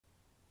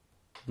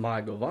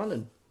My Govan,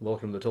 and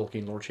welcome to the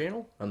Tolkien Lore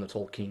channel. I'm the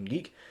Tolkien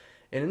Geek,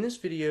 and in this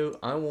video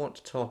I want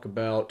to talk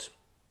about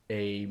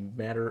a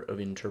matter of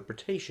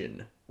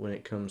interpretation when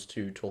it comes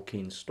to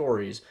Tolkien's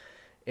stories.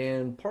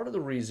 And part of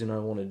the reason I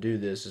want to do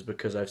this is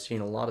because I've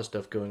seen a lot of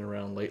stuff going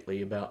around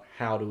lately about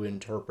how to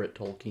interpret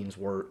Tolkien's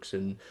works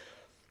and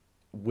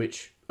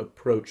which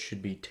approach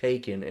should be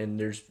taken. And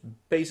there's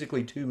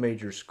basically two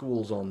major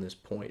schools on this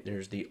point.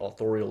 There's the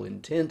authorial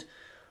intent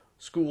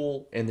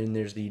school, and then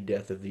there's the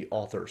death of the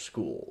author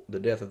school. The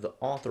death of the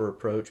author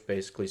approach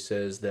basically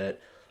says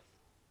that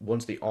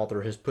once the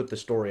author has put the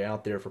story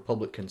out there for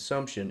public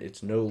consumption,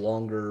 it's no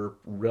longer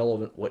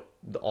relevant what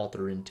the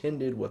author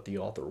intended, what the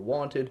author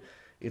wanted.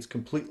 It's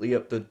completely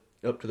up to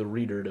the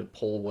reader to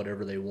pull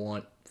whatever they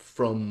want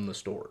from the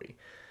story.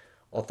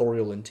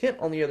 Authorial intent,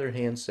 on the other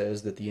hand,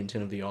 says that the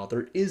intent of the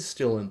author is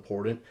still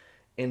important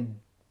and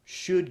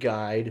should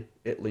guide,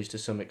 at least to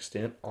some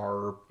extent,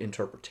 our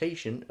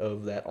interpretation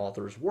of that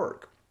author's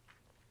work.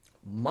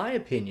 My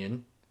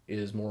opinion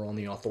is more on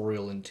the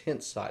authorial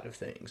intent side of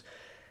things.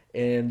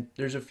 And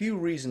there's a few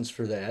reasons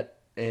for that.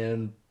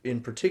 And in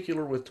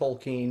particular with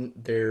Tolkien,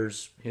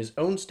 there's his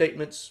own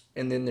statements,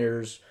 and then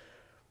there's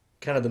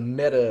kind of the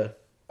meta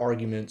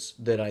arguments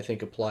that I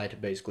think apply to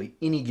basically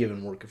any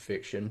given work of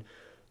fiction.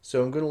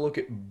 So I'm going to look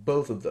at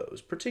both of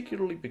those,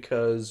 particularly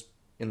because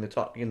in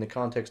the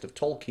context of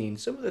Tolkien,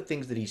 some of the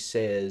things that he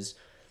says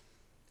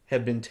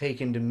have been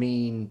taken to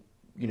mean,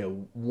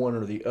 one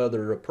or the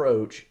other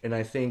approach, and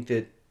I think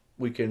that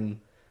we can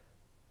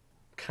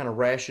kind of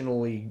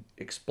rationally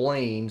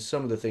explain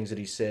some of the things that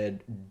he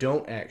said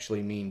don't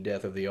actually mean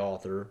death of the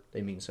author.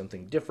 They mean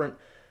something different.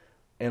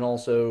 And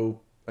also,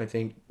 I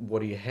think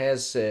what he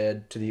has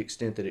said, to the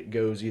extent that it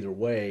goes either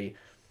way,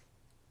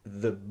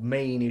 the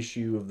main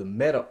issue of the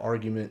meta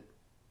argument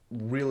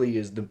really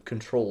is the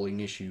controlling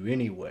issue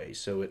anyway.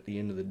 So at the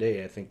end of the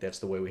day, I think that's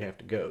the way we have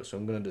to go. So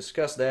I'm going to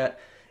discuss that,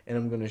 and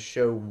I'm going to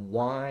show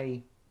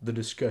why the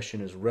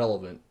discussion is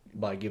relevant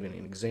by giving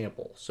an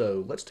example.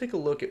 So let's take a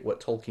look at what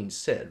Tolkien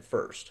said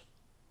first.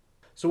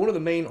 So one of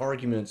the main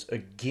arguments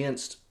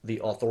against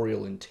the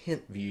authorial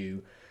intent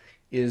view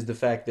is the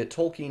fact that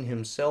Tolkien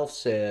himself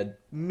said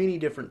many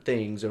different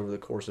things over the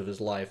course of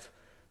his life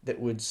that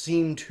would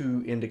seem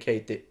to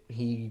indicate that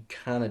he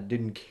kind of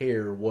didn't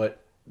care what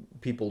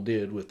people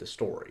did with the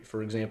story.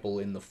 For example,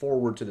 in the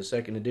foreword to the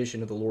second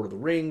edition of The Lord of the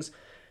Rings,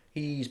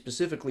 he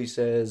specifically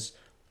says,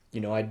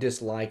 I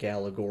dislike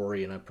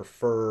allegory and I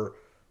prefer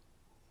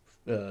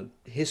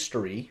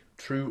history,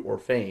 true or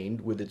feigned,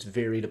 with its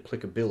varied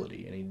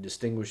applicability. And he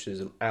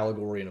distinguishes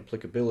allegory and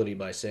applicability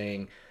by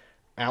saying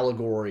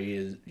allegory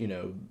is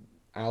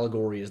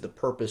the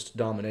purposed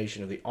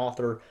domination of the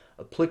author.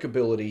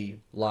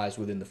 Applicability lies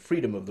within the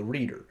freedom of the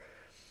reader.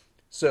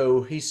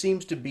 So he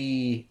seems to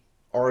be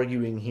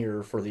arguing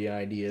here for the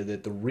idea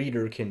that the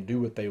reader can do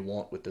what they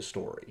want with the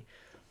story.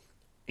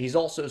 He's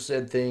also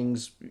said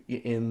things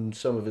in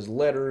some of his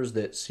letters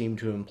that seem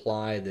to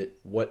imply that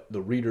what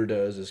the reader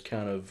does is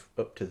kind of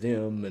up to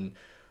them. And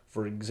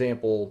for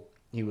example,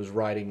 he was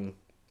writing,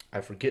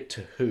 I forget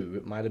to who,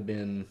 it might have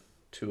been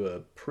to a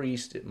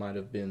priest, it might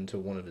have been to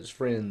one of his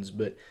friends,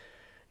 but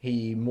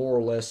he more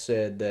or less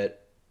said that,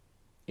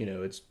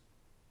 it's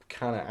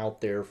kind of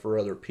out there for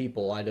other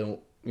people. I don't,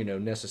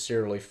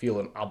 necessarily feel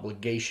an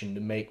obligation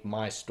to make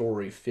my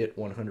story fit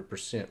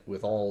 100%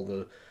 with all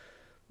the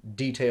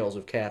details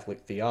of Catholic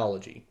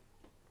theology.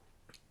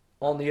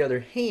 On the other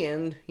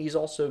hand, he's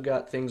also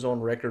got things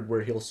on record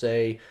where he'll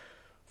say,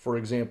 for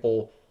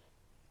example,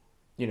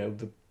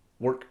 the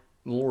work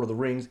Lord of the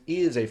Rings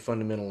is a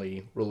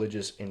fundamentally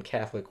religious and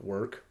Catholic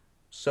work,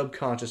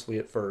 subconsciously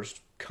at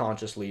first,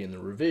 consciously in the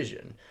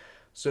revision.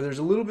 So there's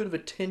a little bit of a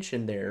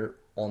tension there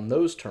on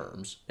those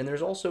terms. And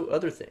there's also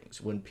other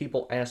things. When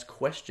people ask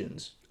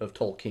questions of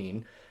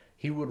Tolkien,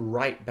 he would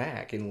write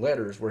back in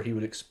letters where he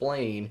would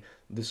explain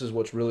this is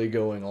what's really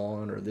going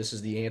on, or this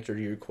is the answer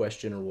to your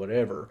question, or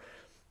whatever.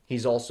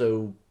 He's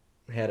also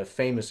had a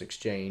famous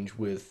exchange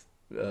with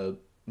a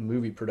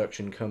movie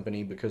production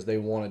company because they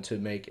wanted to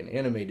make an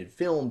animated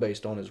film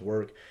based on his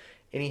work.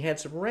 And he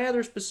had some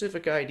rather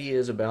specific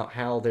ideas about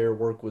how their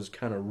work was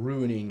kind of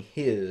ruining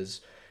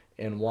his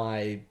and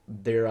why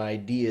their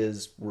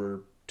ideas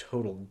were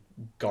total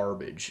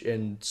garbage.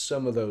 And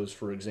some of those,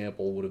 for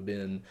example, would have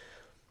been,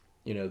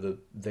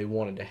 they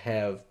wanted to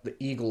have the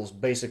Eagles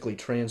basically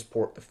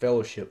transport the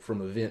Fellowship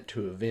from event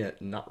to event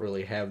and not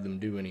really have them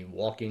do any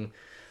walking.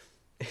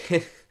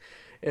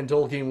 And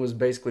Tolkien was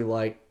basically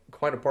like,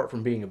 quite apart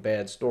from being a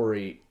bad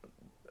story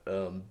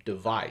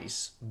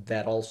device,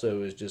 that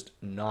also is just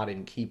not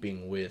in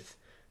keeping with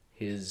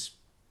his,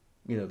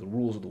 the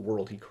rules of the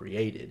world he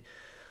created.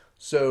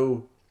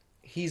 So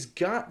he's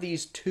got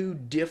these two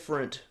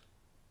different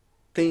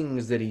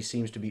things that he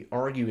seems to be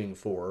arguing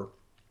for.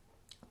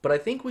 But I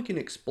think we can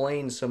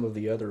explain some of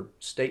the other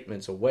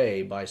statements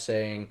away by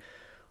saying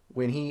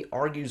when he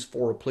argues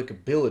for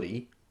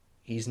applicability,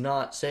 he's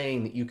not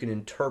saying that you can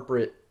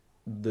interpret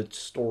the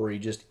story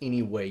just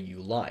any way you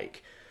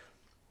like.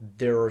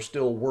 there are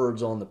still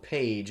words on the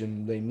page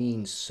and they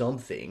mean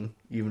something,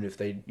 even if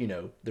they,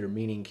 their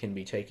meaning can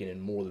be taken in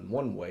more than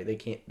one way. They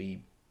can't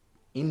be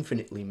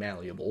infinitely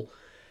malleable.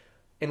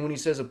 And when he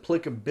says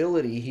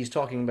applicability, he's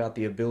talking about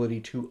the ability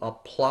to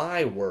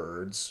apply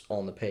words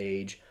on the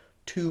page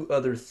to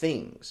other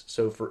things.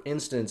 So, for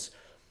instance,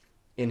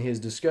 in his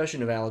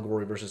discussion of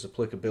allegory versus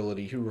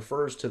applicability, he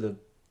refers to the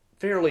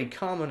fairly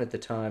common at the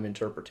time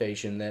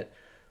interpretation that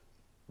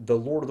the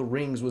Lord of the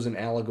Rings was an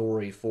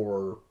allegory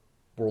for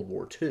World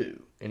War II.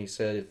 And he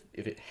said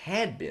if it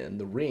had been,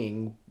 the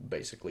ring,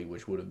 basically,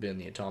 which would have been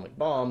the atomic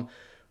bomb,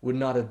 would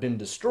not have been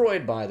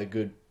destroyed by the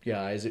good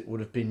guys. It would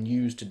have been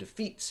used to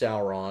defeat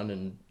Sauron.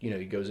 And,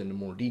 he goes into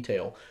more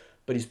detail.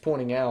 But he's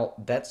pointing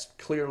out that's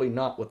clearly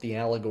not what the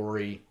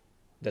allegory,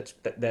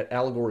 that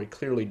allegory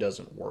clearly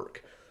doesn't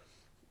work.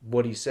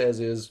 What he says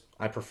is,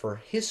 I prefer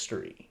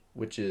history,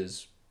 which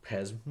has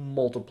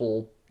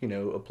multiple,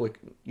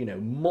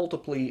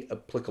 multiply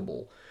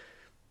applicable.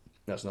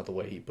 That's not the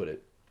way he put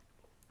it.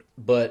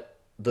 But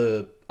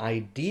the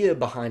idea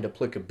behind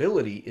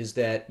applicability is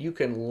that you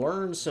can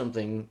learn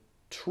something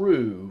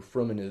true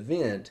from an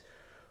event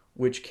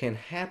which can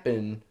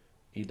happen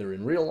either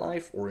in real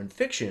life or in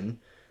fiction,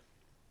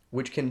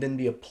 which can then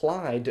be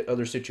applied to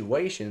other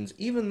situations,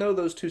 even though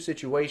those two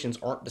situations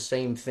aren't the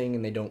same thing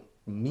and they don't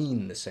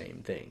mean the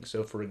same thing.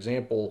 So, for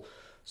example,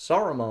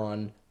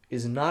 Saruman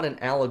is not an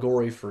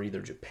allegory for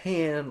either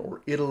Japan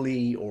or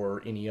Italy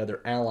or any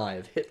other ally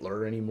of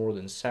Hitler any more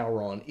than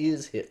Sauron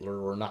is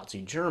Hitler or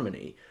Nazi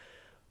Germany.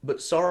 But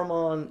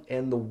Saruman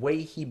and the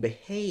way he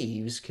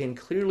behaves can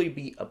clearly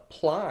be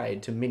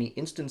applied to many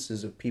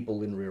instances of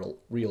people in real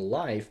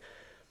life.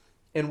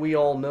 And we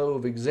all know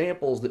of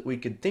examples that we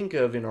could think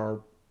of in our,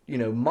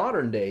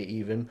 modern day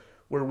even,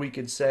 where we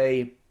could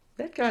say,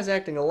 that guy's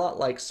acting a lot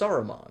like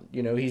Saruman.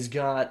 He's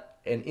got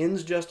an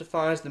ends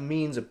justifies the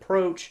means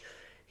approach.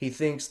 He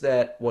thinks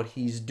that what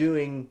he's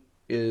doing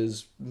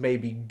is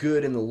maybe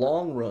good in the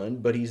long run,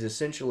 but he's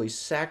essentially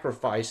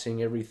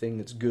sacrificing everything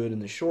that's good in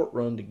the short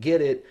run to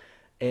get it,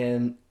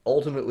 and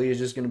ultimately is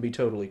just going to be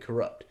totally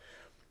corrupt.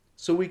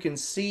 So we can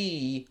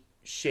see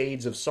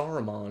shades of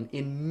Saruman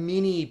in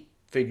many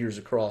figures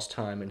across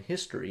time and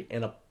history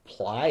and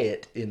apply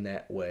it in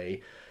that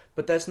way.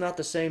 But that's not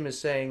the same as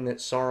saying that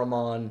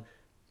Saruman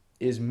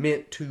is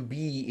meant to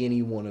be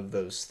any one of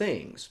those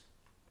things.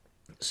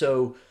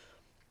 So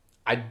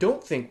I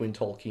don't think when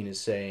Tolkien is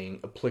saying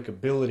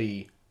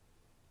applicability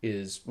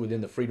is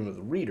within the freedom of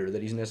the reader,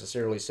 that he's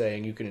necessarily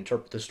saying you can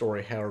interpret the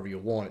story however you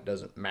want, it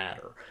doesn't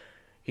matter.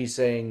 He's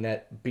saying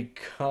that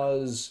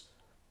because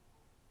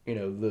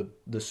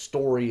the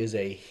story is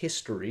a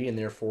history and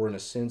therefore in a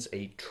sense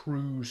a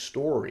true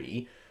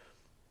story,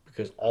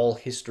 because all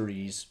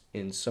histories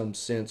in some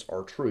sense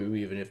are true,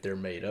 even if they're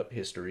made up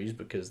histories,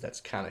 because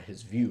that's kind of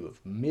his view of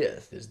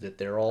myth, is that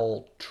they're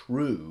all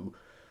true.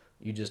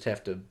 You just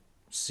have to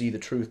see the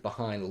truth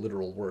behind the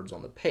literal words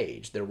on the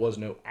page. There was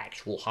no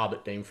actual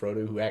hobbit named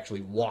Frodo who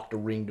actually walked a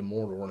ring to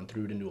Mordor and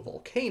threw it into a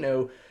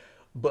volcano,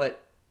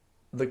 but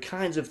the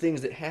kinds of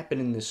things that happen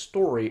in this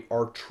story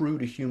are true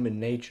to human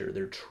nature.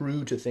 They're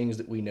true to things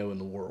that we know in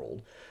the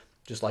world.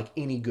 Just like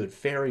any good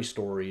fairy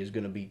story is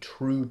going to be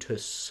true to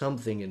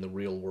something in the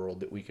real world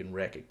that we can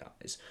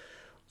recognize.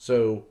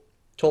 So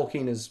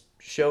Tolkien is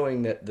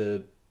showing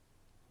that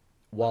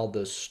while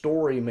the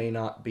story may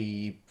not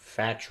be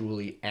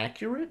factually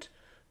accurate,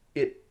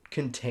 it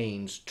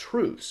contains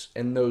truths,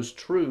 and those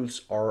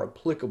truths are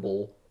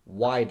applicable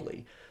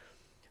widely.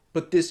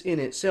 But this in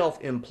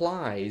itself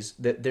implies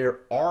that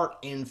there are,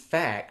 in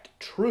fact,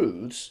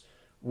 truths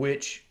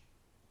which,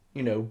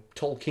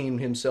 Tolkien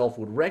himself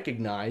would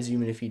recognize,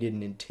 even if he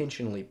didn't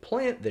intentionally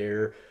plant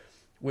there,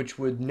 which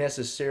would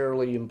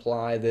necessarily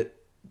imply that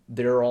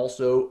there are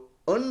also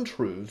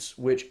untruths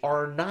which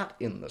are not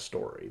in the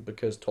story.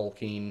 Because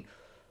Tolkien,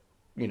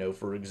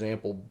 for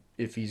example,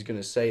 if he's going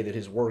to say that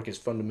his work is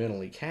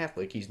fundamentally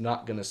Catholic, he's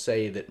not going to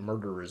say that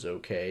murder is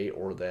okay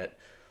or that,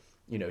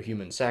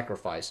 human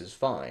sacrifice is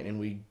fine.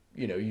 And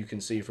you can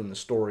see from the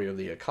story of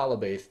the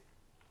Akalabaith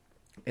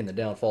and the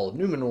downfall of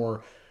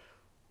Numenor,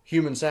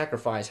 human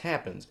sacrifice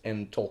happens,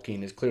 and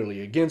Tolkien is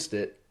clearly against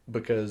it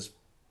because,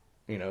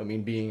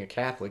 being a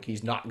Catholic,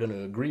 he's not going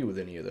to agree with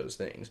any of those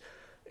things.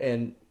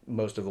 And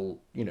most of the,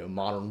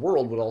 modern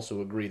world would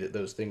also agree that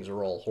those things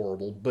are all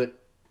horrible. But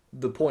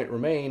the point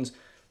remains,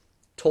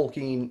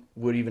 Tolkien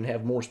would even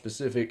have more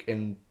specific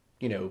and,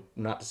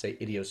 not to say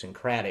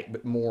idiosyncratic,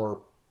 but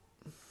more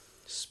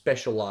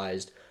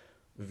specialized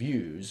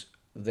views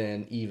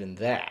than even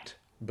that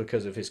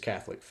because of his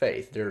Catholic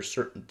faith. There are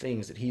certain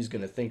things that he's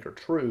going to think are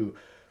true,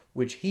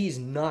 which he's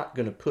not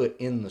going to put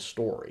in the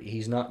story.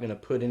 He's not going to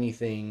put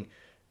anything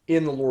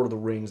in the Lord of the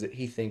Rings that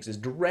he thinks is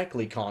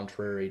directly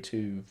contrary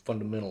to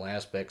fundamental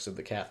aspects of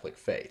the Catholic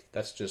faith.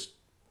 That's just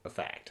a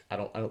fact. I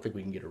don't think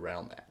we can get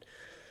around that.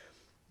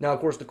 Now, of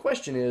course, the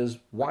question is,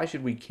 why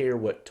should we care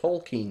what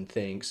Tolkien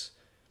thinks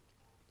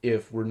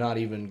if we're not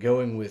even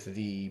going with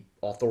the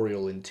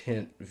authorial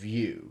intent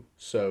view?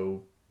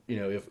 So,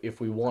 if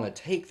we want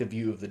to take the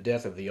view of the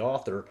death of the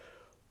author,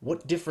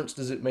 What difference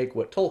does it make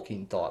what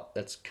Tolkien thought?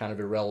 That's kind of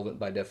irrelevant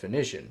by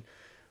definition.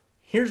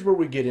 Here's where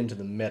we get into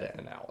the meta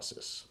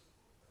analysis.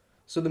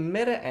 So, the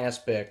meta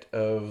aspect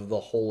of the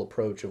whole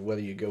approach of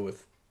whether you go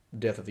with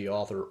death of the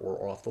author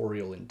or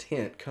authorial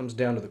intent comes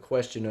down to the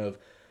question of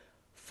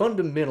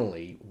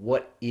fundamentally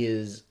what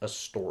is a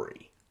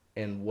story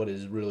and what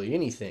is really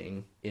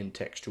anything in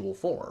textual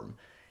form.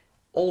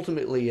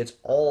 Ultimately, it's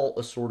all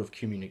a sort of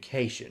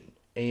communication.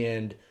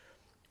 And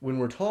when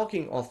we're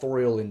talking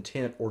authorial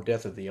intent or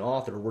death of the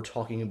author, we're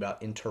talking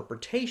about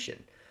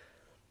interpretation.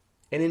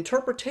 And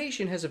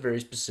interpretation has a very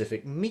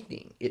specific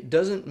meaning. It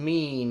doesn't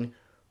mean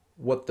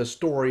what the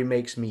story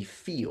makes me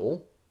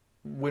feel.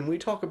 When we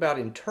talk about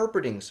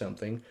interpreting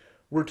something,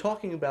 we're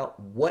talking about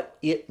what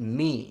it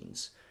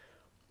means.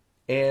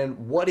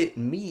 And what it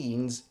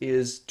means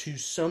is to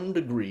some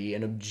degree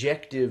an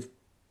objective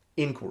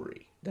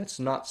inquiry. That's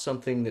not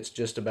something that's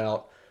just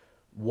about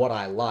what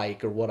I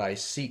like or what I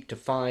seek to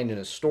find in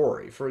a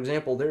story. For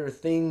example, there are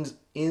things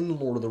in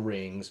Lord of the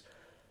Rings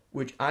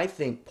which I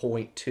think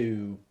point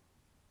to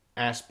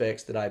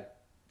aspects that I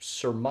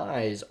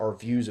surmise are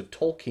views of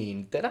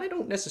Tolkien that I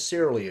don't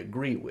necessarily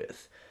agree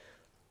with.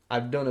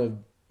 I've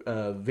done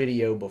a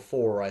video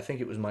before. I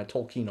think it was my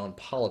Tolkien on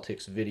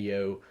politics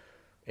video,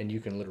 and you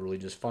can literally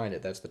just find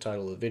it. That's the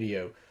title of the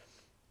video,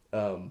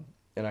 and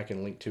I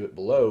can link to it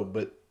below.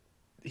 But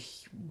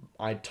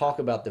I talk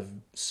about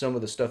some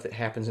of the stuff that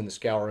happens in the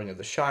Scouring of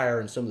the Shire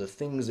and some of the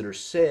things that are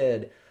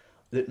said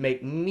that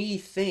make me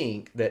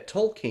think that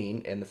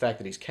Tolkien, and the fact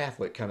that he's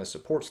Catholic kind of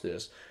supports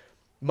this,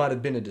 might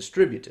have been a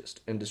distributist.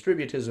 And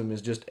distributism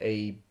is just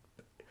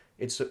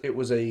it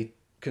was a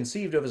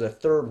conceived of as a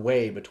third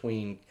way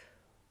between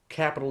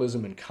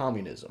capitalism and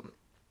communism.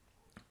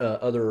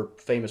 Other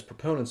famous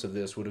proponents of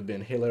this would have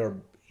been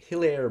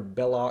Hilaire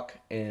Belloc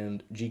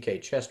and G.K.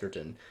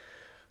 Chesterton.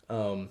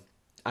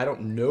 I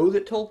don't know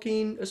that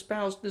Tolkien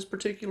espoused this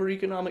particular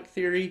economic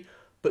theory,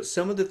 but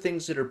some of the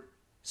things that are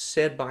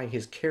said by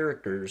his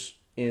characters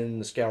in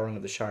the Scouring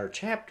of the Shire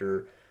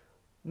chapter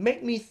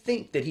make me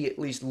think that he at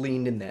least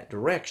leaned in that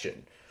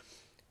direction.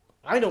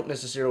 I don't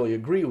necessarily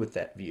agree with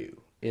that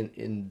view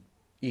in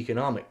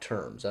economic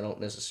terms. I don't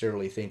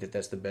necessarily think that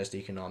that's the best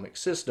economic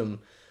system,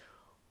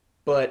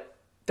 but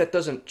that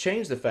doesn't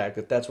change the fact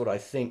that that's what I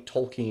think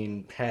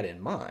Tolkien had in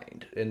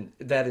mind. And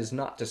that is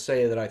not to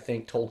say that I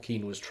think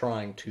Tolkien was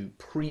trying to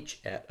preach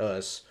at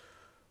us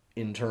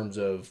in terms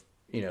of,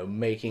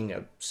 making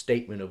a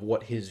statement of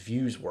what his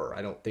views were.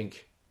 I don't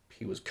think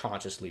he was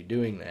consciously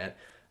doing that.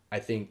 I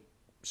think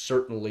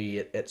certainly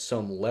at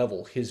some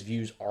level his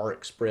views are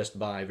expressed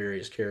by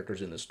various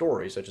characters in the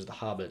story, such as the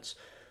hobbits,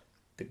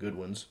 the good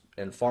ones,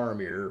 and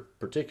Faramir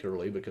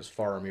particularly, because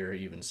Faramir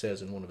even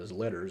says in one of his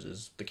letters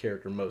is the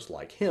character most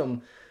like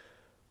him.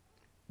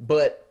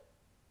 But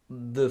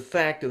the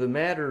fact of the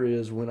matter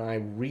is, when I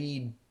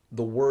read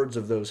the words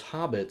of those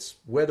hobbits,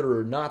 whether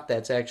or not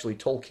that's actually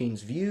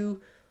Tolkien's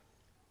view,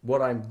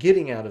 what I'm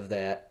getting out of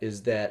that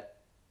is that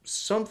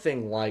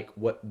something like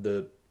what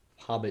the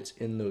hobbits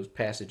in those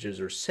passages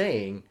are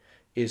saying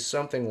is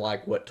something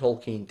like what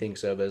Tolkien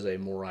thinks of as a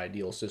more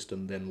ideal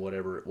system than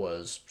whatever it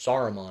was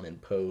Saruman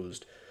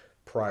imposed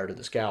prior to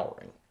the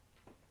Scouring.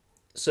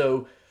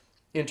 So,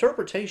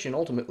 interpretation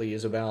ultimately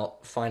is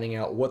about finding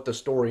out what the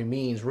story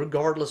means,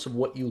 regardless of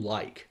what you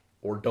like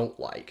or don't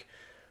like.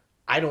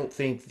 I don't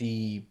think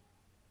the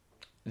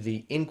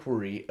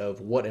inquiry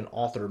of what an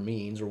author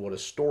means or what a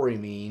story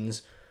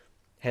means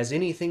has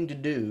anything to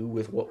do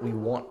with what we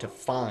want to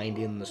find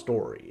in the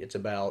story. It's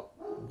about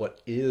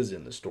what is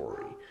in the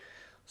story.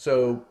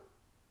 So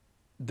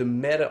the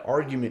meta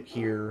argument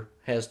here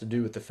has to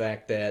do with the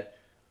fact that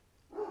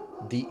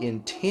the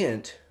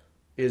intent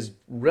is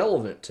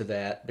relevant to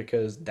that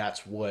because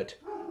that's what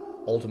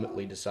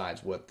ultimately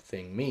decides what the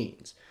thing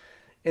means.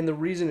 And the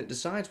reason it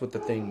decides what the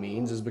thing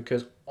means is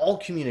because all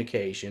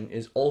communication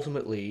is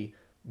ultimately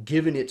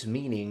given its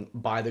meaning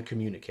by the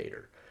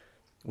communicator.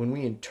 When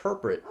we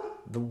interpret,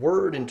 the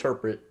word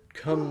interpret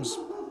comes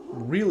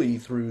really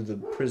through the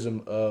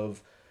prism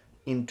of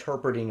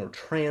interpreting or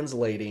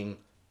translating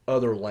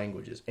other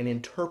languages. An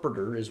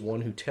interpreter is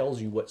one who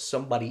tells you what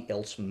somebody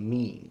else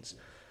means.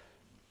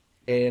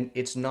 And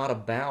it's not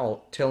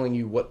about telling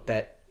you what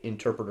that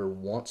interpreter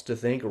wants to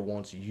think or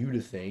wants you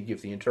to think.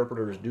 If the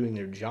interpreter is doing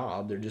their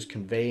job, they're just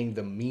conveying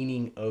the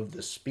meaning of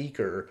the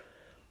speaker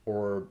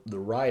or the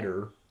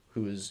writer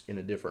who is in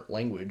a different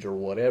language or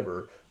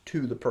whatever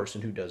to the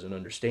person who doesn't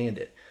understand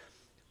it.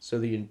 So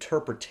the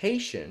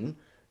interpretation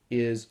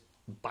is,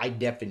 by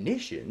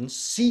definition,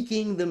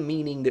 seeking the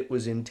meaning that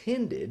was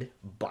intended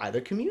by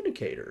the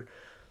communicator.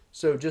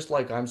 So just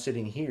like I'm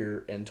sitting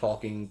here and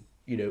talking,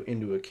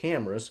 into a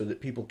camera so that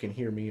people can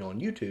hear me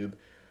on YouTube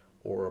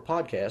or a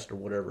podcast or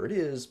whatever it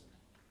is,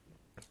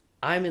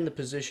 I'm in the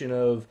position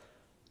of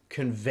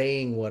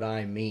conveying what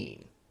I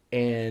mean.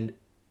 And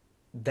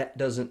that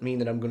doesn't mean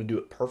that I'm going to do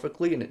it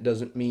perfectly, and it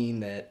doesn't mean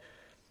that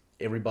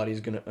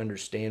everybody's going to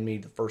understand me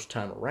the first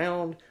time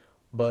around.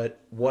 But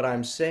what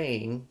I'm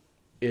saying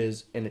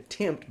is an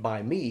attempt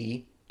by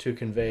me to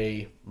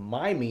convey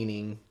my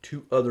meaning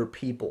to other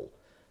people.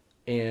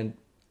 And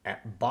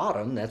at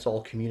bottom, that's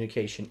all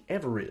communication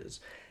ever is.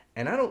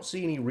 And I don't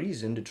see any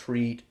reason to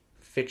treat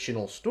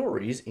fictional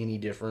stories any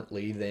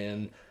differently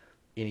than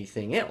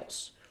anything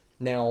else.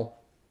 Now,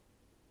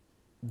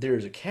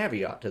 there's a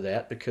caveat to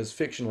that because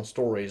fictional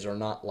stories are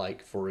not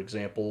like, for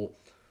example,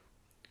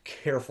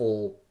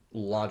 careful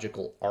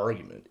logical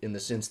argument in the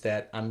sense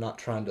that I'm not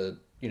trying to,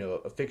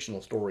 a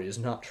fictional story is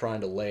not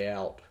trying to lay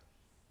out,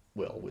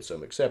 well, with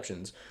some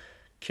exceptions,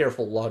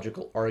 careful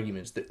logical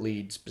arguments that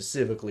lead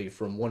specifically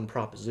from one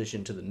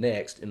proposition to the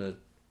next in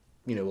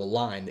a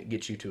line that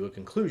gets you to a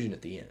conclusion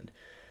at the end.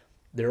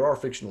 There are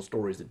fictional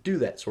stories that do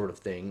that sort of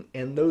thing,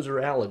 and those are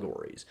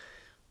allegories.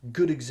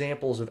 Good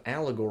examples of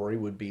allegory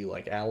would be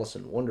like Alice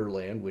in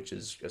Wonderland, which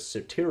is a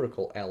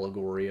satirical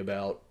allegory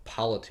about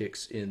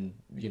politics in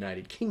the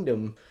United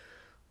Kingdom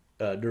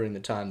during the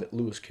time that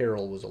Lewis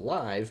Carroll was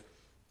alive,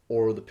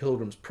 or The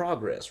Pilgrim's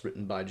Progress,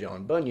 written by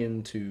John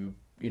Bunyan to,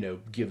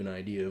 give an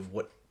idea of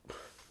what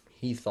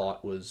he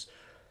thought was,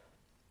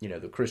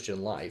 the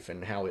Christian life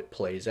and how it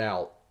plays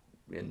out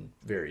in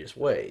various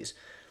ways.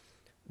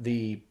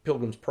 The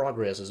Pilgrim's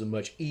Progress is a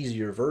much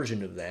easier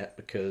version of that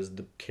because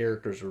the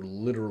characters are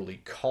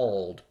literally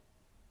called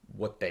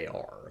what they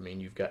are. I mean,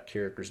 you've got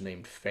characters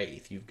named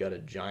Faith. You've got a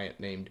giant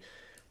named,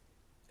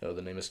 oh,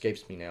 the name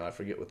escapes me now. I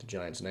forget what the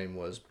giant's name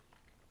was,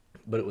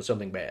 but it was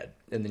something bad.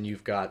 And then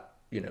you've got,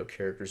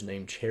 characters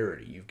named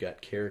Charity. You've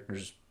got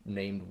characters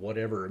named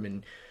whatever. I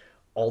mean,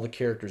 all the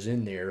characters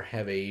in there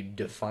have a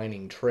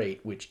defining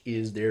trait, which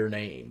is their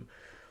name.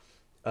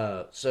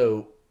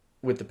 So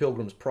with the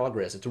Pilgrim's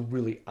Progress, it's a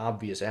really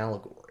obvious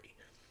allegory.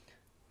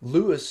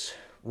 Lewis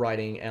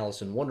writing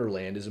Alice in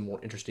Wonderland is a more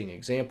interesting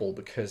example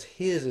because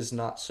his is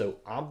not so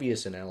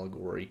obvious an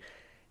allegory,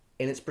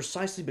 and it's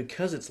precisely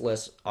because it's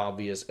less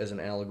obvious as an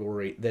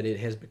allegory that it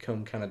has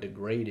become kind of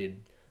degraded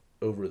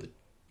over the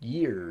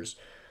years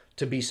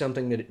to be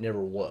something that it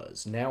never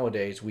was.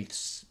 Nowadays, we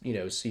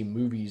see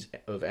movies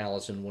of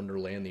Alice in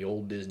Wonderland, the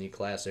old Disney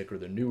classic, or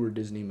the newer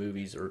Disney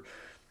movies, or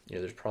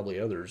there's probably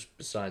others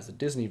besides the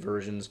Disney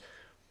versions,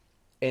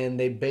 and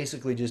they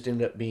basically just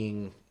end up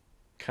being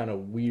kind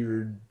of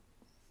weird,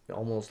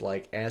 almost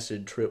like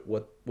acid trip,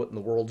 what in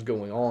the world's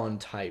going on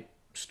type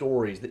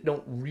stories that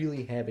don't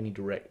really have any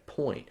direct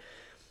point.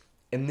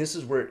 And this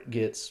is where it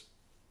gets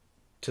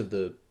to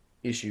the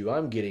issue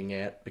I'm getting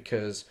at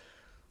because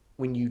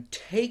when you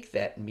take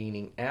that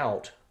meaning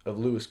out of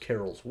Lewis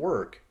Carroll's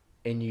work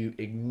and you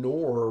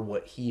ignore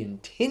what he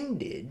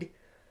intended,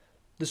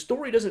 the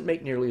story doesn't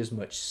make nearly as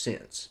much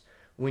sense.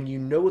 When you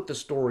know what the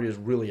story is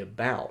really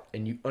about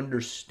and you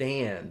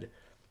understand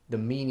the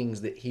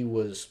meanings that he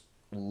was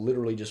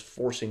literally just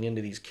forcing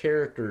into these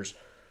characters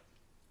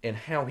and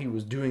how he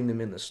was doing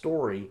them in the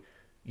story,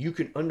 you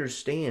can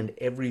understand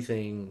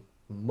everything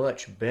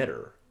much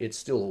better. It's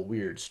still a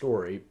weird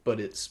story, but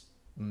it's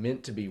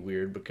meant to be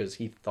weird because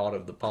he thought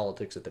of the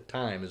politics at the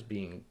time as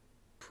being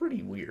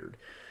pretty weird,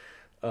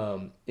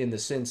 in the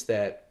sense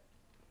that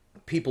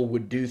people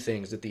would do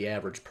things that the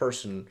average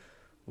person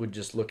would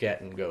just look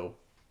at and go,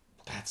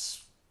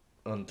 that's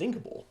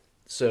unthinkable.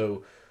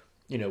 So,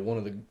 one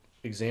of the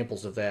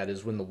examples of that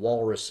is when the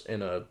walrus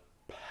and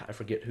I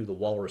forget who the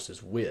walrus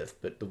is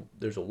with, but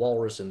there's a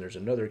walrus and there's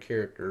another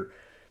character,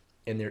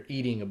 and they're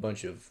eating a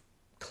bunch of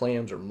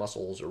clams or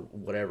mussels or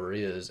whatever it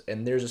is,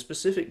 and there's a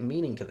specific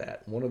meaning to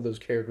that. One of those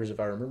characters, if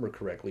I remember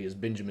correctly, is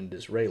Benjamin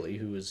Disraeli,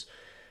 who was,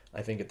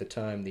 I think at the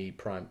time, the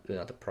prime,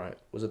 not the prime,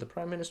 was it the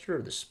prime minister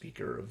or the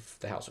speaker of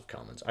the House of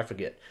Commons? I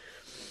forget.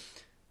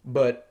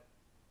 But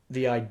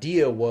the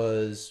idea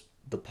was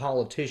the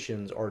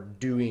politicians are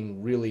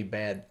doing really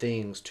bad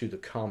things to the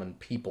common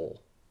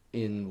people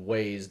in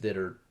ways that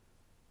are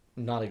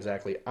not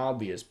exactly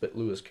obvious, but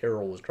Lewis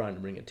Carroll was trying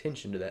to bring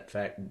attention to that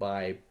fact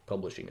by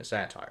publishing a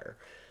satire.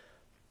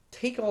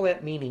 Take all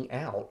that meaning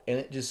out, and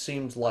it just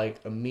seems like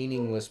a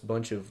meaningless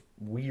bunch of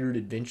weird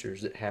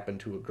adventures that happen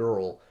to a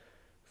girl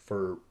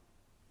for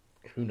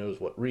who knows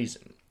what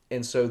reason.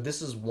 And so,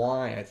 this is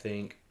why I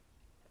think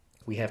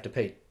we have to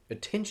pay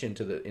attention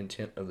to the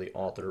intent of the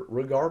author,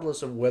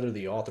 regardless of whether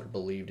the author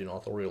believed in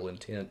authorial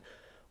intent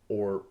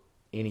or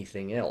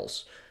anything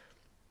else.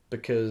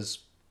 Because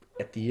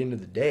at the end of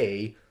the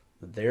day,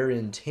 their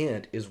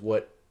intent is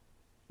what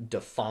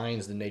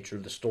defines the nature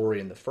of the story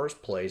in the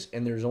first place,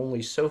 and there's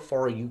only so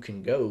far you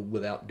can go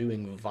without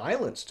doing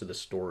violence to the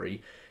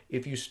story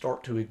if you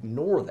start to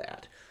ignore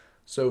that.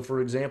 So, for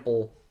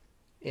example,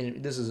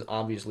 and this is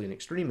obviously an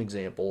extreme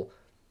example,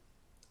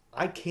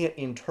 I can't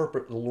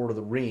interpret The Lord of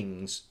the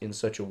Rings in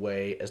such a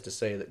way as to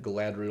say that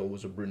Galadriel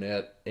was a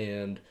brunette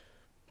and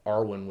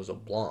Arwen was a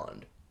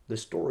blonde. The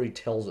story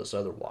tells us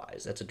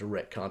otherwise. That's a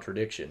direct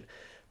contradiction.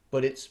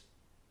 But it's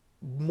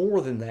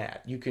more than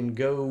that. You can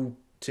go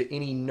to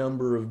any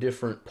number of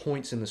different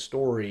points in the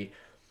story,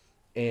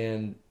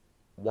 and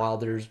while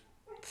there's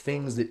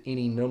things that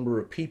any number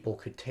of people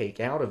could take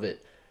out of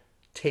it,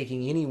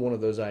 taking any one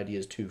of those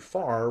ideas too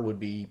far would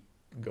be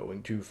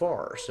going too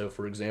far. So,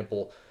 for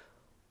example,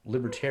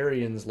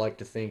 libertarians like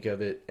to think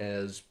of it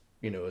as,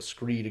 a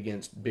screed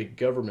against big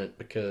government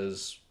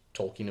because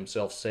Tolkien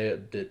himself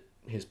said that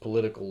his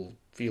political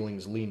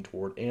feelings lean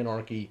toward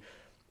anarchy,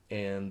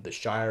 and the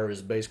Shire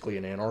is basically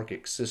an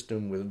anarchic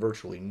system with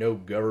virtually no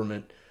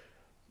government,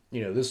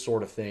 this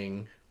sort of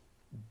thing.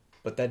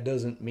 But that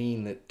doesn't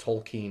mean that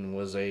Tolkien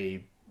was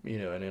an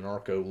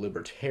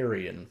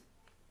anarcho-libertarian,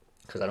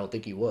 because I don't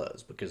think he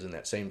was. Because in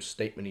that same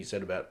statement he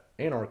said about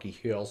anarchy,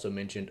 he also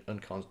mentioned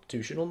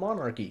unconstitutional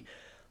monarchy.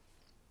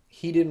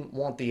 He didn't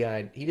like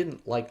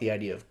the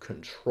idea of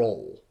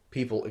control,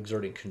 people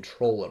exerting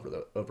control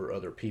over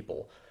other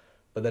people.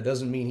 But that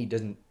doesn't mean he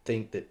doesn't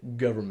think that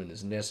government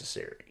is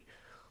necessary.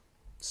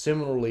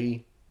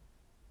 Similarly,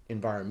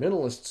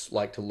 environmentalists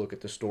like to look at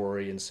the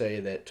story and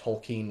say that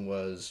Tolkien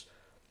was,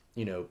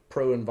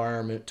 pro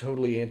environment,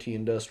 totally anti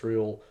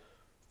industrial,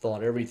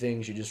 thought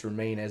everything should just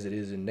remain as it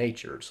is in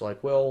nature. It's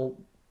like, well,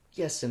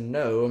 yes and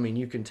no. I mean,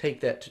 you can take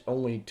that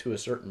only to a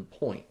certain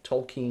point.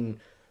 Tolkien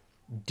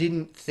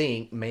didn't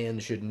think man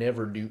should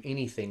never do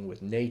anything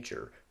with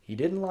nature. He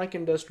didn't like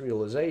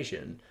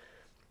industrialization,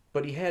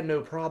 but he had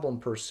no problem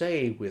per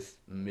se with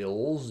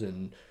mills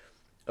and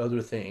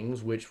other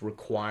things which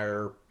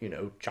require,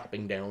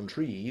 chopping down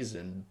trees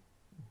and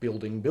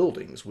building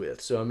buildings with.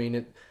 So, I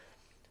mean,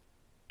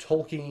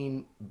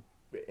 Tolkien,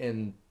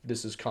 and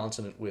this is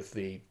consonant with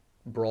the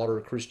broader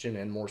Christian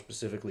and more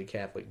specifically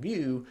Catholic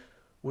view,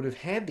 would have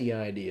had the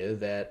idea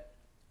that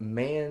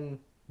man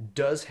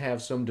does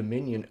have some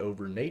dominion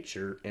over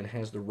nature and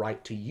has the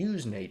right to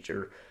use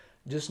nature,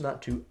 just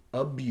not to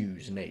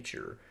abuse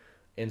nature.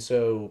 And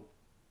so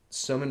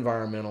some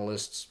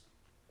environmentalists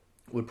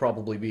would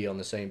probably be on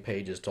the same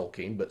page as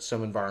Tolkien, but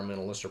some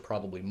environmentalists are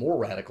probably more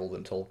radical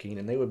than Tolkien,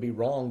 and they would be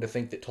wrong to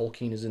think that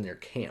Tolkien is in their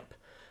camp.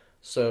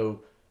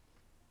 So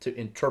to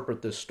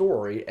interpret this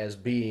story as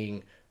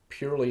being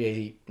purely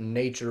a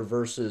nature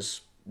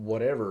versus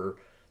whatever,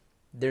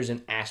 there's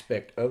an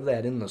aspect of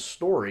that in the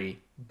story,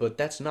 but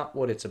that's not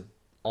what it's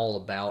all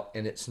about,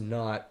 and it's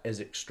not as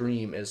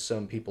extreme as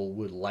some people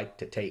would like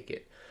to take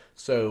it.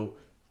 So,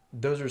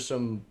 those are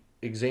some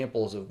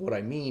examples of what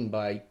I mean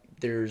by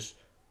there's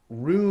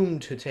room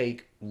to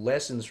take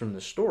lessons from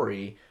the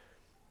story,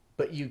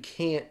 but you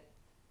can't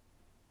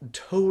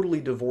totally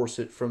divorce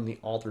it from the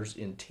author's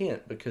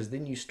intent, because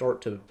then you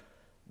start to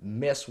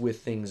mess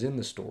with things in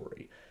the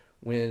story.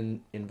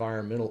 When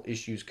environmental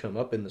issues come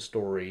up in the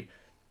story,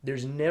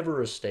 there's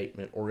never a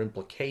statement or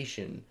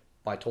implication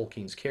by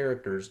Tolkien's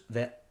characters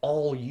that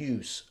all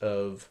use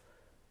of,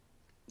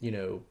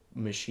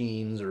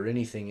 machines or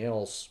anything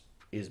else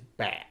is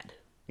bad.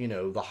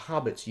 The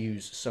hobbits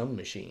use some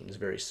machines,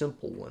 very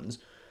simple ones.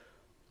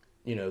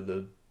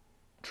 The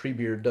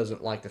Treebeard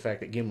doesn't like the fact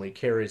that Gimli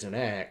carries an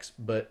axe,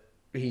 but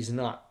he's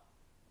not,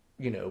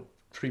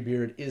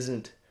 Treebeard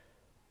isn't,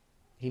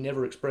 he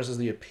never expresses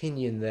the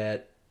opinion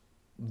that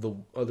the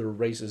other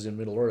races in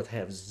Middle Earth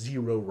have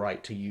zero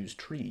right to use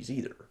trees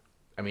either.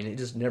 I mean, it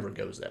just never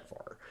goes that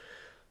far.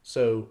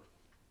 So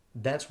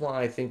that's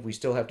why I think we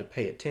still have to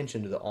pay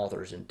attention to the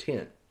author's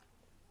intent.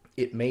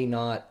 It may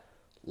not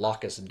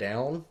lock us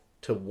down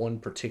to one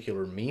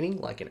particular meaning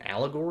like an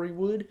allegory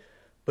would,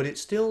 but it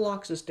still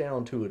locks us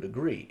down to a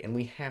degree, and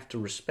we have to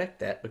respect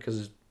that,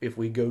 because if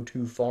we go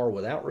too far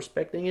without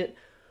respecting it,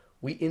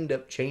 we end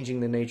up changing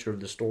the nature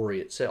of the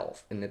story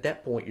itself. And at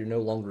that point, you're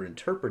no longer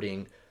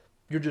interpreting,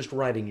 you're just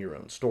writing your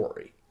own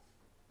story.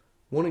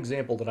 One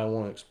example that I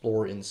want to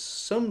explore in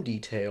some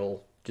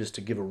detail, just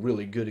to give a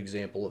really good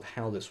example of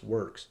how this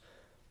works,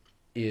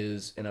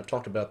 is, and I've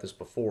talked about this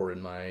before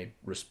in my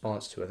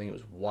response to, I think it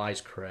was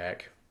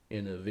Wisecrack,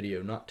 in a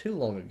video not too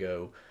long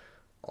ago,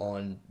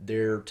 on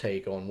their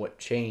take on what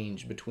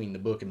changed between the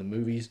book and the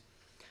movies.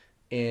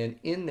 And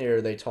in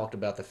there, they talked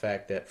about the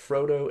fact that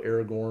Frodo,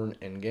 Aragorn,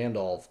 and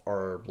Gandalf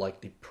are like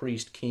the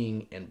priest,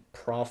 king, and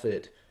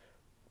prophet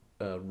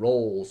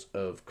roles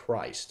of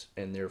Christ,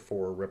 and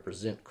therefore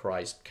represent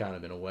Christ kind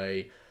of in a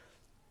way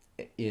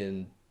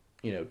in,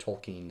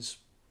 Tolkien's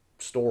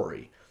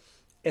story.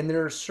 And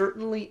there are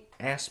certainly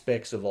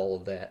aspects of all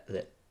of that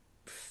that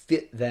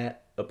fit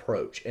that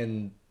approach.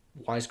 And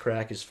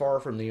Wisecrack is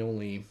far from the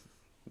only,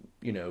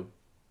 you know,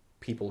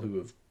 people who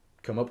have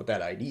come up with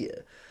that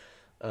idea.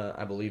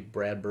 I believe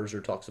Brad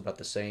Berzer talks about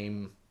the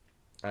same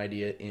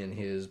idea in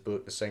his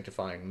book, The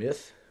Sanctifying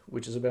Myth,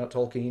 which is about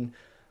Tolkien.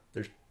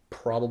 There's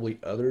probably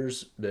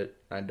others that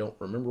I don't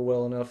remember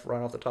well enough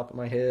right off the top of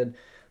my head.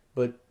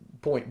 But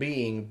point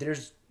being,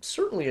 there's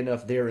certainly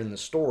enough there in the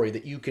story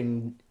that you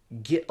can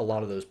get a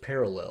lot of those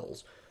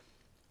parallels.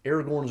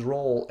 Aragorn's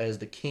role as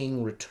the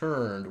king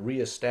returned,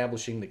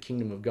 reestablishing the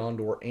kingdom of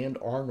Gondor and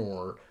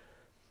Arnor,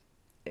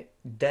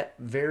 that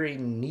very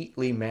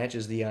neatly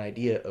matches the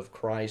idea of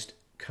Christ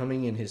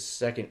coming in his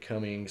second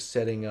coming,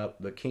 setting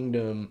up the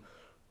kingdom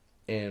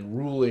and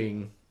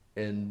ruling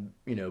and,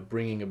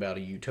 bringing about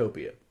a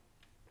utopia.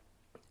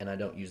 And I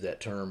don't use that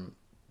term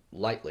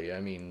lightly. I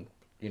mean,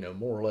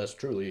 more or less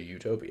truly a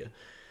utopia.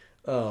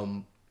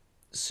 Um,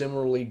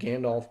 Similarly,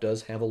 Gandalf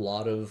does have a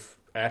lot of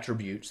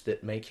attributes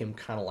that make him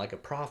kind of like a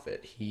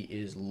prophet. He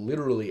is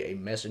literally a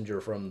messenger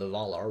from the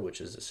Valar,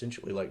 which is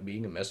essentially like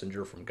being a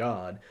messenger from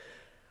God,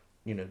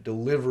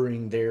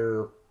 delivering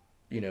their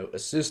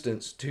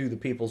assistance to the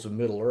peoples of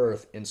Middle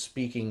Earth and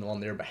speaking on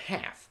their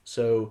behalf.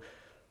 So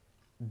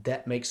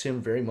that makes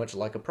him very much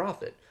like a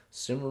prophet.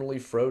 Similarly,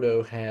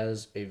 Frodo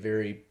has a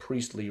very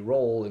priestly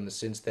role in the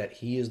sense that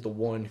he is the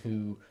one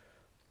who,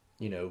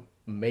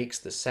 makes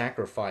the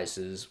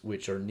sacrifices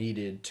which are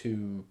needed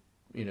to,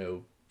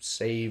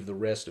 save the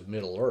rest of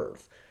Middle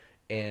Earth.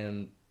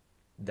 And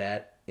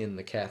that, in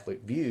the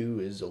Catholic view,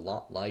 is a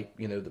lot like,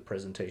 the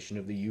presentation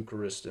of the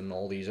Eucharist and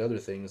all these other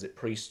things that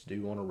priests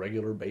do on a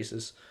regular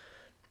basis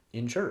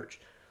in church.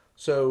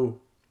 So,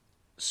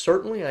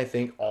 certainly, I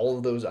think all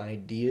of those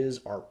ideas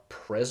are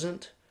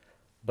present,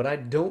 but I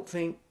don't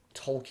think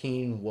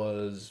Tolkien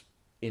was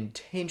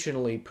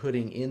intentionally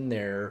putting in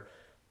there,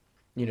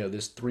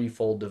 this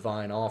threefold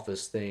divine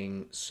office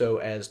thing so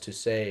as to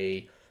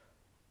say,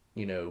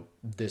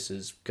 this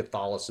is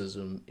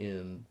Catholicism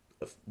in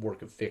a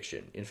work of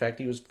fiction. In fact,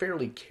 he was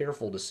fairly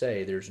careful to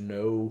say there's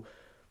no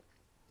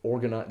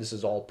organized, this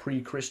is all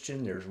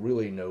pre-Christian, there's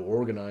really no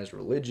organized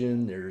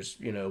religion.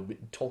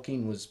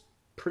 Tolkien was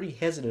pretty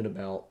hesitant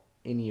about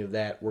any of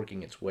that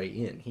working its way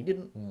in. He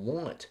didn't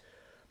want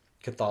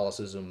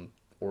Catholicism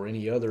or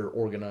any other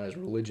organized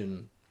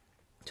religion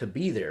to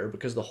be there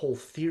because the whole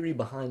theory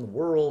behind the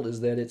world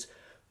is that it's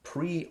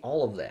pre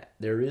all of that.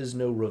 There is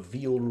no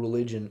revealed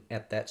religion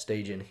at that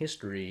stage in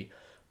history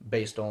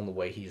based on the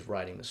way he's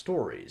writing the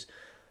stories.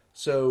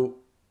 So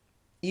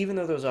even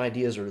though those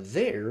ideas are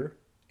there,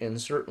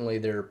 and certainly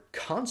they're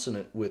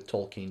consonant with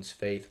Tolkien's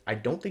faith, I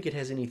don't think it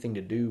has anything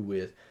to do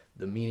with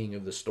the meaning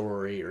of the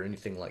story or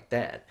anything like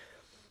that.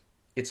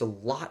 It's a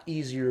lot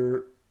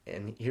easier,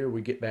 and here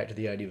we get back to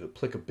the idea of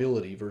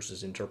applicability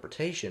versus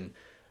interpretation.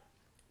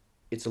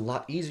 It's a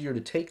lot easier to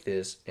take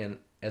this and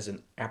as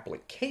an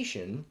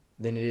application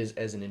than it is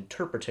as an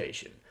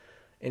interpretation.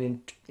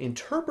 And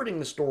interpreting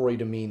the story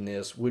to mean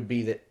this would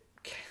be that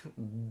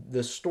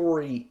the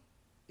story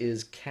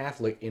is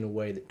Catholic in a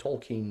way that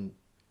Tolkien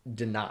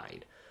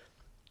denied.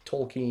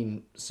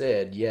 Tolkien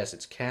said, yes,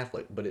 it's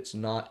Catholic, but it's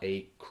not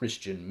a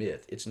Christian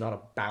myth. It's not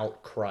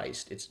about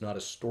Christ. It's not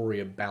a story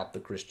about the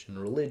Christian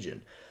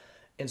religion.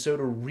 And so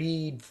to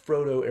read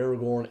Frodo,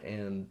 Aragorn,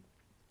 and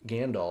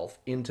Gandalf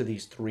into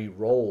these three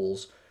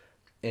roles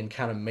and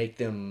kind of make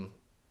them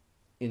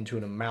into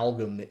an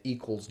amalgam that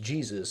equals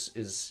Jesus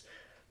is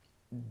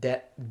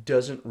that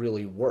doesn't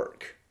really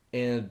work.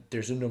 And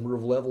there's a number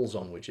of levels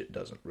on which it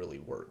doesn't really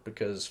work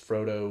because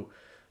Frodo,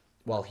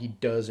 while he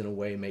does in a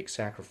way make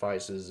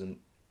sacrifices and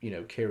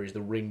carries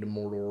the ring to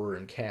Mordor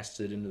and casts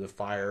it into the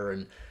fire,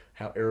 and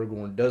how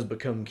Aragorn does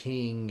become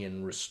king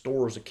and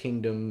restores a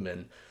kingdom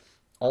and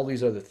all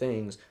these other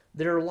things,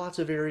 there are lots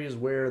of areas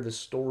where the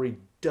story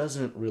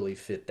doesn't really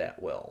fit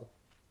that well.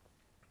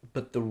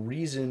 But the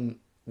reason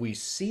we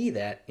see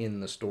that in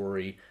the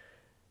story,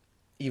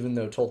 even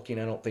though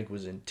Tolkien I don't think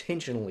was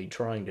intentionally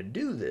trying to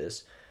do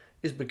this,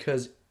 is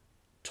because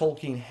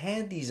Tolkien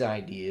had these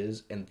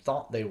ideas and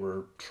thought they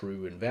were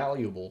true and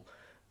valuable.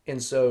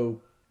 And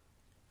so,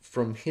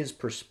 from his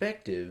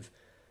perspective,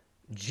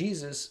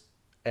 Jesus,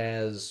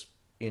 as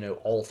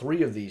all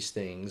three of these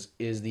things,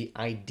 is the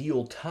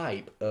ideal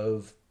type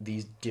of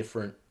these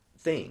different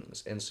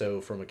things. And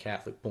so, from a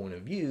Catholic point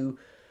of view,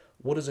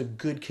 what does a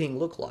good king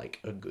look like?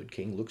 A good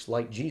king looks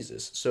like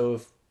Jesus. So,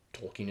 if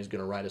Tolkien is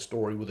going to write a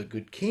story with a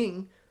good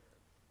king,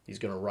 he's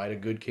going to write a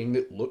good king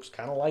that looks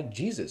kind of like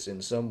Jesus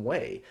in some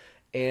way.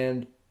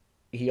 And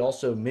he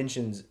also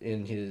mentions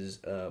in his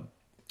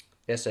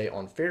essay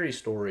on fairy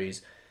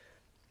stories,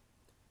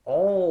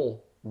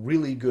 all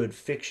really good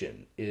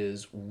fiction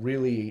is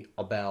really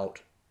about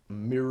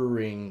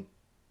mirroring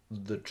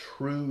the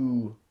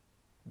true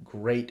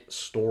great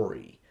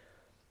story,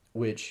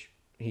 which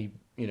he,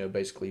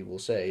 basically will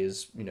say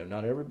is,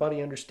 not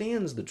everybody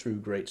understands the true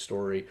great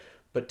story,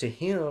 but to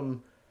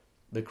him,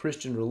 the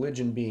Christian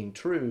religion being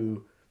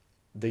true,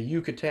 the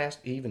eucatast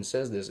he even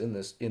says this in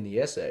the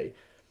essay,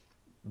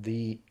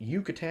 the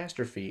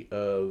eucatastrophe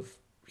of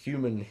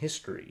human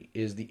history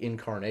is the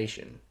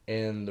incarnation,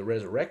 and the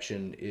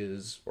resurrection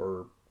is,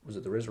 or was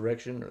it the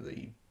resurrection or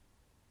the,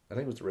 I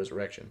think it was the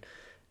resurrection,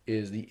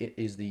 is the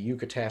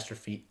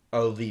eucatastrophe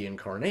of the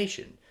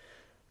incarnation.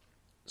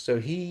 So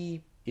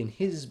he, in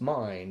his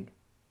mind,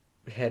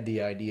 had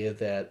the idea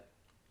that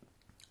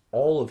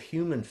all of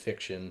human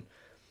fiction,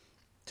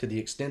 to the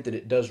extent that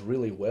it does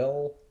really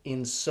well,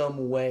 in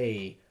some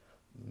way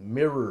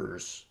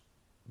mirrors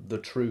the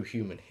true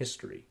human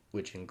history,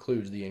 which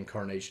includes the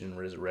incarnation and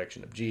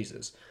resurrection of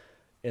Jesus.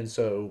 And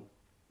so,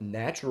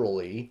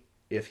 naturally,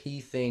 if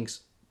he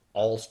thinks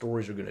all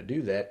stories are going to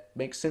do that, it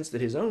makes sense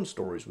that his own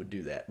stories would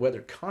do that,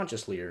 whether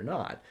consciously or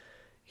not.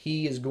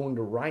 He is going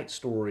to write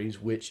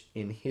stories which,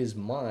 in his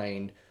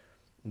mind,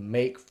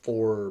 make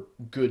for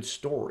good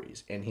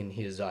stories. And in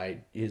his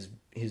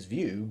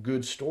view,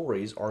 good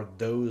stories are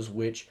those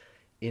which,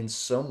 in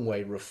some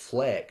way,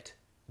 reflect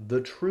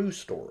the true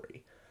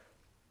story.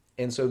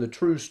 And so the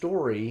true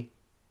story,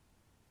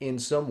 in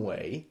some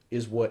way,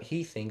 is what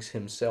he thinks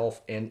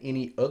himself and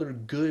any other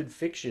good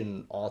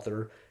fiction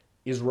author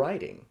is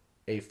writing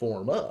a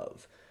form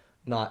of.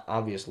 not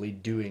obviously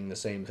doing the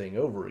same thing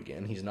over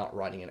again. He's not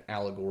writing an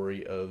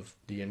allegory of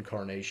the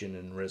incarnation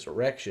and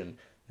resurrection.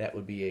 That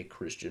would be a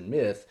Christian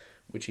myth,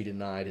 which he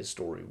denied his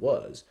story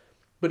was.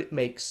 But it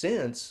makes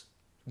sense,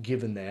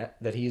 given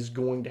that he is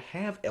going to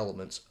have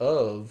elements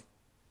of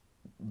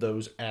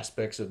those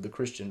aspects of the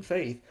Christian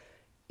faith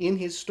in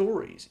his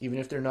stories, even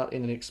if they're not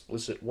in an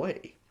explicit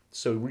way.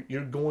 So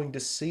you're going to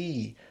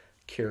see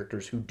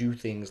characters who do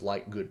things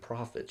like good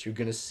prophets. You're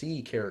going to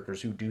see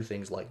characters who do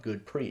things like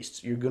good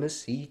priests. You're going to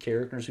see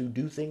characters who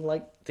do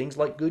things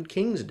like good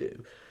kings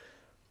do.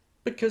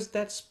 Because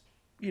that's,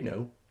 you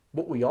know,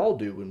 what we all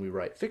do when we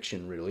write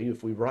fiction, really.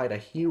 If we write a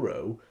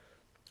hero,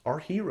 our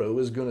hero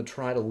is going to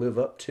try to live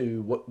up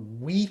to what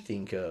we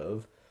think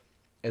of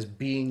as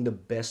being the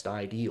best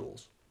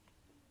ideals.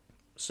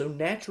 So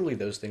naturally,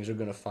 those things are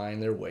going to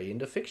find their way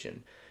into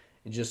fiction.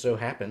 It just so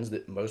happens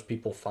that most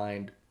people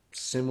find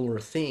similar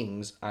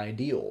things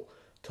ideal.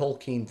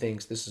 Tolkien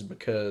thinks this is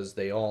because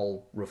they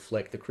all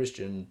reflect the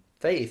Christian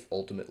faith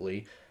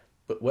ultimately,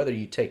 but whether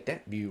you take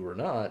that view or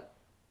not,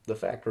 the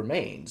fact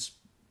remains.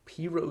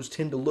 Heroes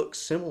tend to look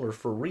similar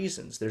for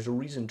reasons. There's a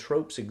reason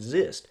tropes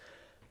exist.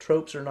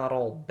 Tropes are not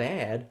all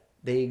bad,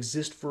 they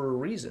exist for a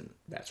reason.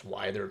 That's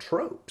why they're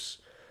tropes.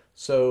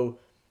 So,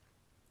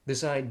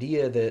 this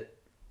idea that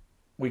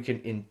we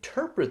can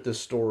interpret the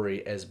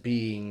story as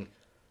being,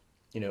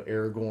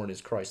 Aragorn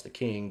is Christ the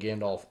king,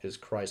 Gandalf is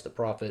Christ the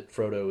prophet,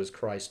 Frodo is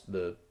Christ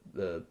the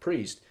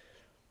priest.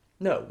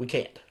 No, we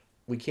can't.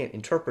 We can't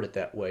interpret it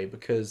that way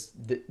because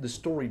the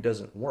story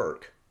doesn't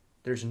work.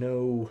 There's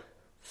no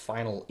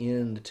final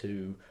end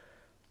to,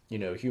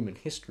 human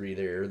history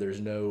there.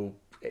 There's no,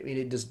 I mean,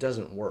 it just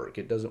doesn't work.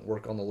 It doesn't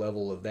work on the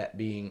level of that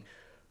being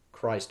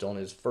Christ on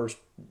his first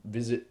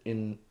visit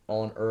in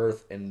on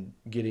earth and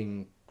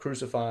getting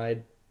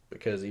crucified,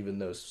 because even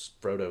though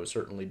Frodo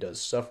certainly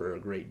does suffer a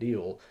great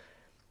deal,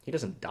 he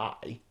doesn't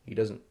die. He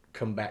doesn't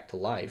come back to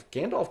life.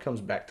 Gandalf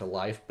comes back to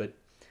life, but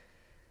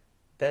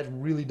that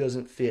really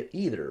doesn't fit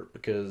either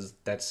because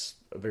that's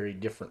a very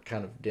different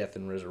kind of death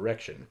and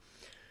resurrection.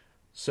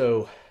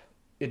 So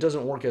it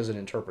doesn't work as an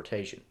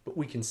interpretation, but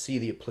we can see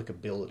the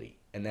applicability,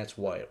 and that's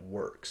why it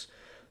works.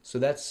 So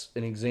that's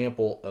an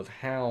example of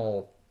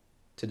how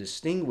to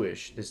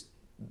distinguish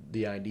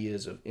the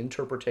ideas of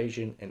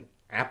interpretation and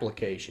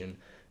application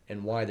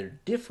and why they're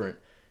different,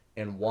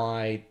 and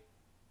why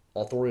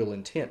authorial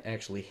intent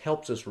actually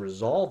helps us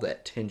resolve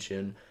that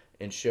tension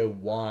and show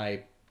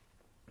why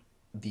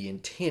the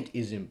intent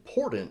is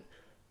important,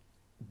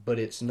 but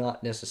it's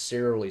not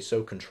necessarily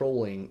so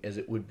controlling as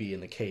it would be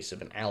in the case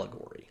of an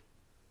allegory.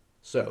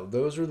 So,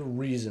 those are the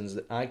reasons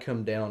that I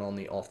come down on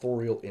the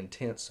authorial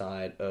intent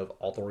side of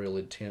authorial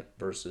intent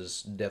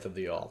versus death of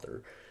the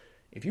author.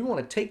 If you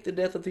want to take the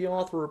death of the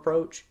author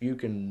approach, you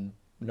can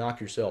knock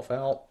yourself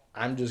out.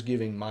 I'm just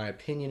giving my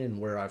opinion and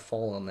where I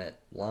fall on that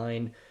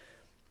line.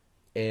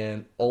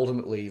 And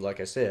ultimately,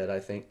 like I said, I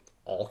think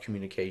all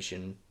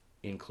communication,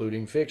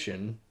 including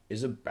fiction,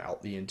 is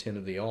about the intent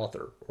of the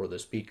author or the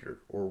speaker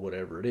or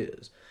whatever it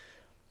is.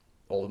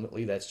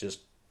 Ultimately, that's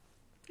just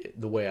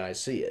the way I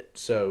see it.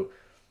 So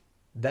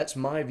that's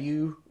my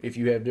view. If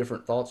you have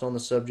different thoughts on the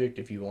subject,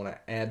 if you want to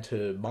add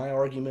to my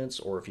arguments,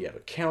 or if you have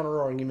a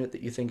counter argument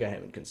that you think I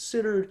haven't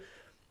considered,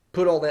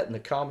 put all that in the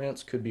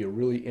comments. Could be a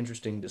really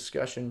interesting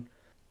discussion.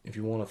 If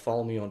you want to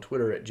follow me on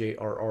Twitter at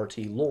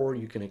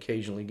JRRTLore, you can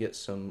occasionally get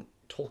some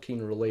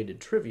Tolkien related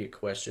trivia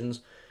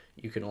questions.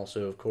 You can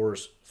also, of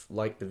course,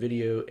 like the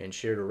video and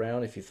share it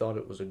around if you thought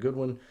it was a good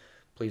one.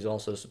 Please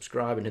also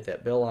subscribe and hit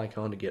that bell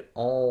icon to get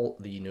all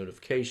the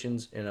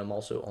notifications. And I'm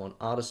also on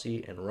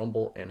Odyssey and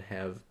Rumble and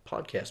have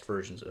podcast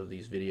versions of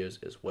these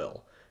videos as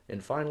well.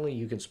 And finally,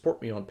 you can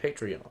support me on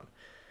Patreon.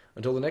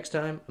 Until the next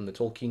time, I'm the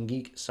Tolkien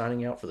Geek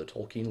signing out for the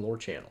Tolkien Lore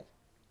channel.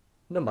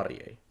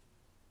 Namarie.